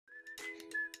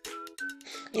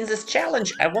In this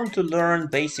challenge, I want to learn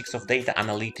basics of data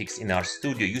analytics in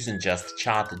RStudio using just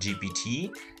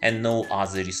ChatGPT and no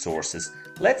other resources.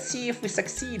 Let's see if we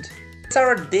succeed. It's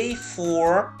our day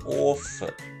 4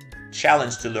 of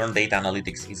challenge to learn data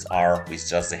analytics with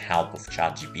just the help of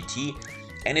ChatGPT,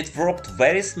 and it worked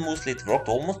very smoothly. It worked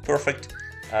almost perfect.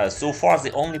 So far,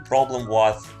 the only problem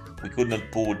was we could not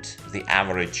put the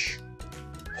average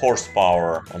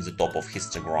horsepower on the top of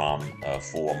histogram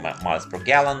for miles per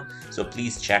gallon. So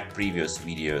please check previous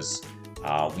videos.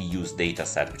 We use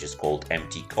dataset which is called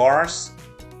empty cars,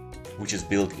 which is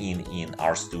built in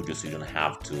RStudio, so you don't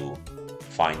have to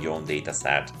find your own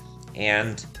dataset.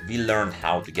 And we learned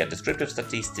how to get descriptive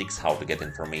statistics, how to get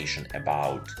information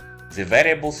about the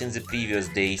variables in the previous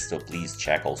days, so please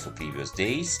check also previous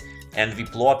days. And we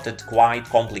plotted quite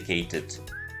complicated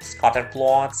scatter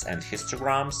plots and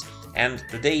histograms. And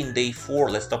today in day 4,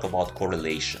 let's talk about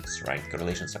correlations, right?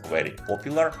 Correlations are very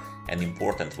popular and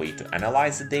important way to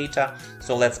analyze the data.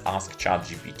 So let's ask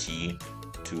ChatGPT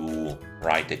to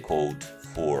write a code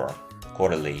for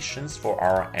correlations for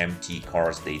our empty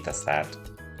cars dataset.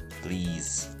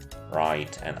 Please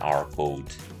write an R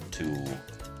code to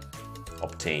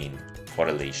obtain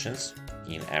correlations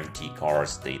in empty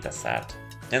cars dataset.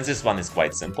 And this one is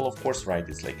quite simple, of course, right?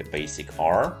 It's like a basic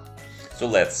R. So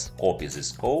let's copy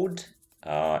this code.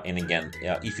 And again,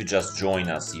 if you just join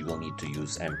us, you will need to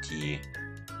use empty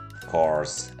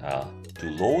cars to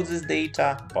load this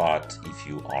data. But if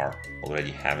you are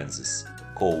already having this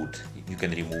code, you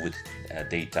can remove it,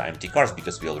 data empty cars,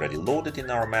 because we already loaded in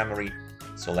our memory.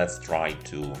 So let's try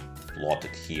to plot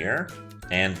it here.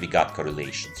 And we got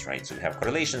correlations, right? So we have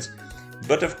correlations.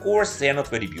 But of course, they are not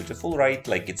very beautiful, right?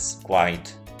 Like it's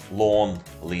quite long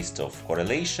list of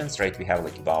correlations, right? We have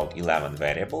like about 11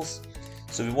 variables.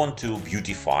 So we want to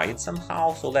beautify it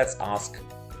somehow. So let's ask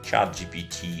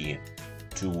ChatGPT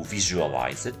to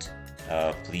visualize it.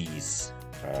 Please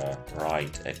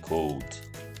write a code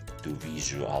to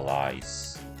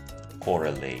visualize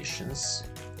correlations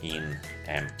in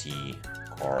empty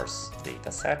cars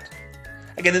dataset.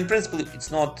 Again, in principle,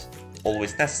 it's not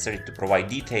always necessary to provide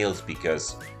details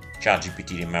because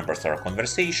ChatGPT remembers our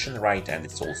conversation, right? And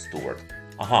it's all stored.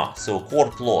 So core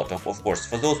plot, of course,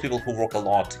 for those people who work a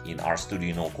lot in RStudio,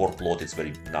 you know, core plot is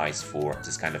very nice for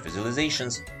this kind of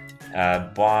visualizations.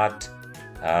 But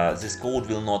this code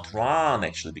will not run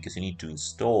actually because you need to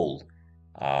install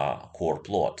core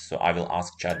plot. So I will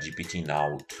ask ChatGPT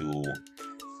now to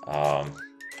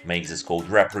make this code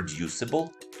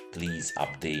reproducible. Please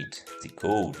update the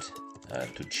code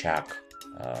to check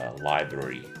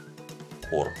library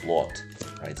core plot,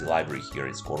 right? The library here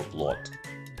is core plot.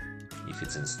 If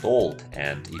it's installed,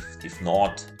 and if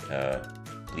not,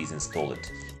 please install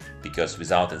it, because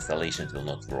without installation it will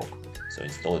not work. So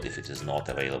install it if it is not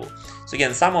available. So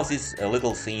again, some of these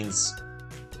little things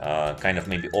kind of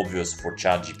maybe obvious for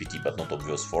ChatGPT, but not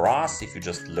obvious for us if you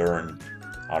just learn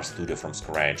RStudio from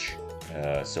scratch.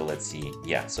 So let's see.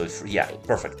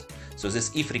 Perfect. So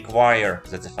this if require,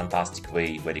 that's a fantastic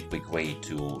way, very quick way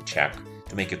to check,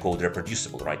 to make your code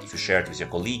reproducible, right? If you share it with your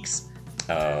colleagues,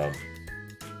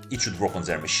 it should work on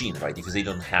their machine, right? If they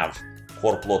don't have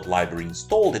core plot library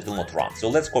installed, it will not run. So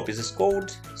let's copy this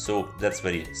code. So that's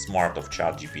very smart of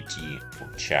ChatGPT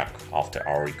to check after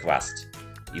our request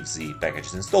if the package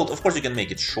is installed. Of course, you can make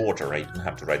it shorter, right? You don't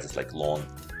have to write this like long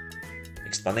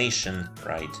explanation,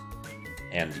 right?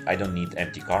 And I don't need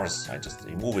empty cars, I just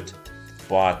remove it.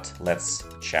 But let's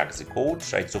check the code,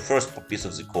 right? So first piece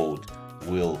of the code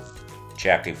will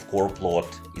check if core plot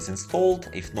is installed.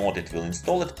 If not, it will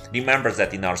install it. Remember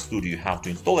that in RStudio you have to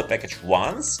install a package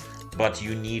once, but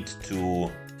you need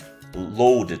to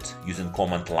load it using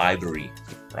command library,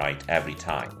 right? Every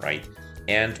time, right?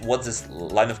 And what this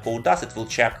line of code does, it will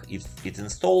check if it's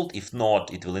installed. If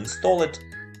not, it will install it.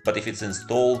 But if it's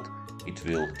installed, it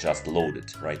will just load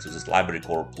it, right? So this library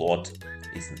core plot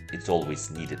it's always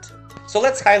needed. So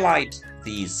let's highlight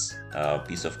this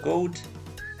piece of code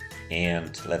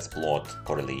and let's plot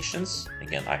correlations.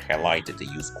 Again, I highlighted,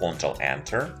 I use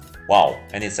Ctrl-Enter. Wow,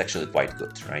 and it's actually quite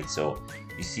good, right? So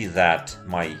you see that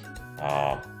my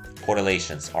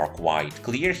correlations are quite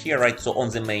clear here, right? So on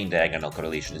the main diagonal,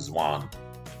 correlation is 1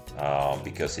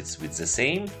 because it's with the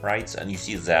same, right? And you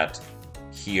see that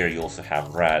here you also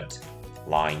have red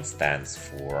line stands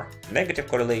for negative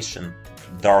correlation,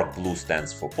 dark blue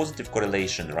stands for positive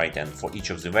correlation, right? And for each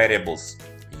of the variables,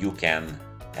 you can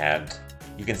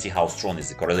see how strong is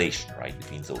the correlation, right,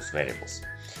 between those variables.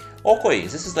 Okay,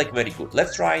 this is like very good.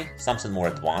 Let's try something more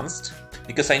advanced,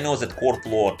 because I know that core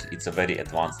plot, it's a very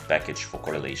advanced package for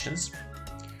correlations.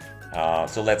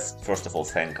 So let's first of all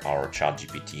thank our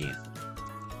ChatGPT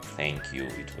Thank you,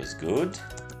 it was good.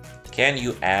 Can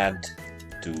you add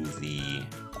to the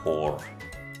core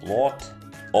plot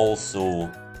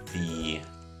also the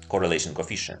correlation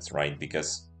coefficients, right?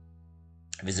 Because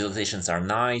visualizations are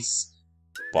nice,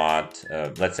 but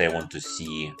let's say I want to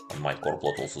see on my core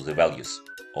plot also the values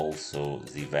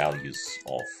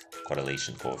of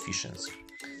correlation coefficients.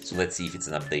 So let's see if it's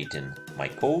an update in my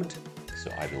code.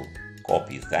 So I will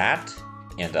copy that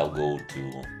and I'll go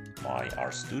to my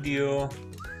RStudio.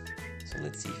 So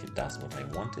let's see if it does what I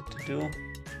want it to do.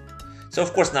 So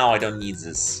of course now I don't need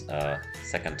this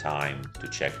second time to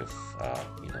check if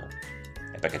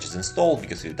a package is installed,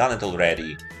 because we've done it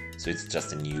already. So it's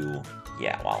just a new,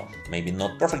 yeah, well, maybe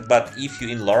not perfect, but if you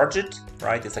enlarge it,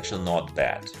 right, it's actually not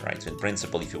bad, right? So in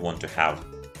principle, if you want to have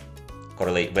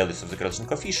correlate values of the correlation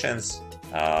coefficients,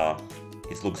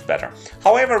 it looks better.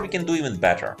 However, we can do even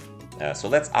better. So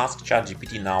let's ask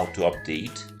ChatGPT now to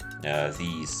update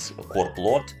these core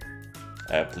plot.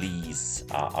 Please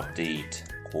update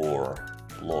core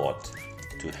plot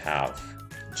to have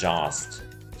just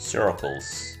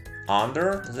circles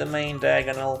under the main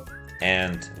diagonal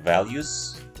and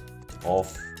values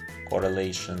of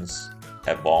correlations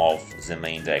above the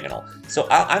main diagonal. So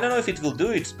I don't know if it will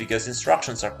do it, because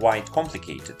instructions are quite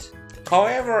complicated.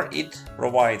 However, it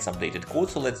provides updated code,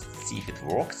 so let's see if it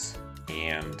works.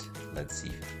 And let's see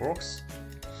if it works.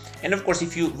 And of course,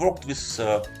 if you worked with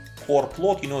core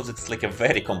plot, you know that it's like a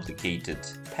very complicated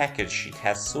package. It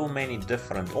has so many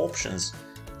different options,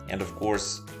 and of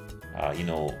course,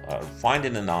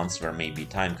 finding an answer may be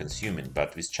time consuming,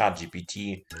 but with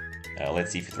ChatGPT,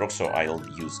 let's see if it works. So I'll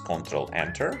use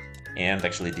Ctrl-Enter, and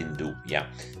actually it didn't do, yeah.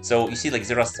 So you see, like,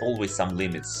 there are always some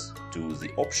limits to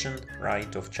the option,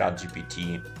 right, of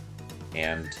ChatGPT,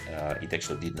 and it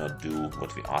actually did not do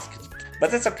what we asked it.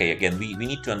 But that's okay. Again, we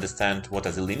need to understand what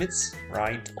are the limits,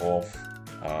 right, of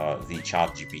the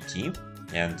ChatGPT,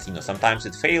 and sometimes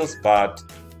it fails, but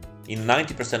in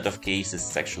 90% of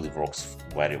cases it actually works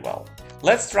very well.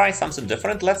 Let's try something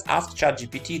different. Let's ask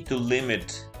ChatGPT to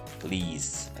limit,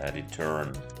 please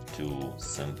return to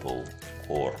simple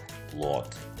core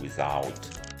plot without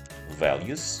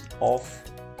values of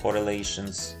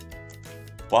correlations,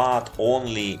 but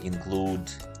only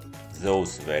include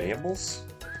those variables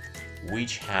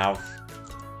which have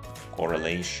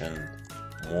correlation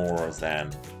more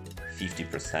than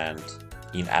 50%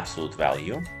 in absolute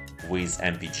value with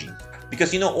MPG.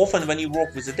 Because often when you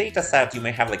work with a data set, you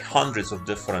may have like hundreds of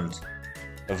different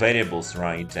variables,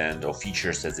 right, and or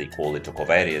features, as they call it, or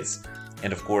covariates.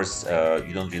 And of course,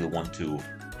 you don't really want to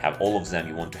have all of them.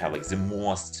 You want to have like the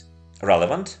most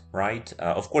relevant, right?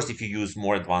 Of course, if you use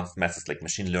more advanced methods like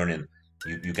machine learning,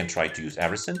 you can try to use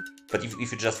everything. But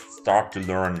if you just start to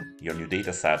learn your new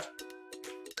data set,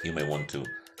 you may want to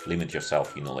limit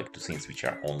yourself, like to things which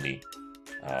are only,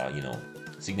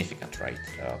 significant, right?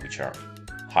 Which are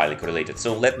highly correlated.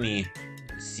 So let me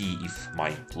see if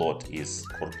my core plot is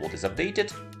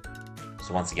updated.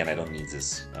 So once again, I don't need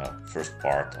this first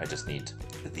part. I just need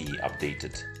the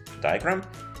updated diagram.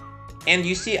 And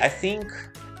you see, I think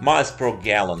miles per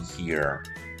gallon here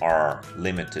are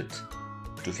limited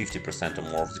to 50% or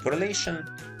more of the correlation.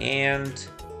 And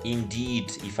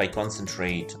indeed, if I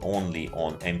concentrate only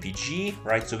on MPG,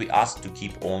 right, so we asked to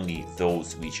keep only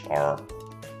those which are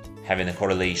having a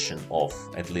correlation of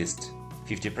at least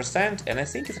 50%, and I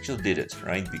think it actually did it,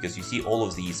 right, because you see all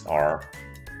of these are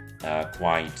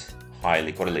quite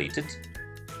highly correlated.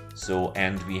 So,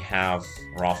 and we have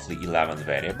roughly 11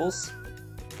 variables,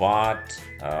 but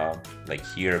like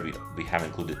here we have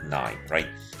included 9, right?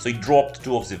 So it dropped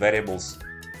 2 of the variables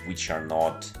which are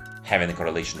not having a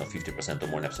correlation of 50% or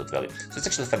more in absolute value. So it's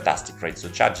actually fantastic, right? So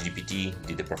ChatGPT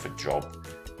did a perfect job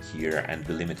here, and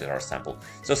we limited our sample.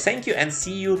 So thank you, and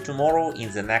see you tomorrow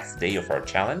in the next day of our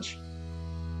challenge.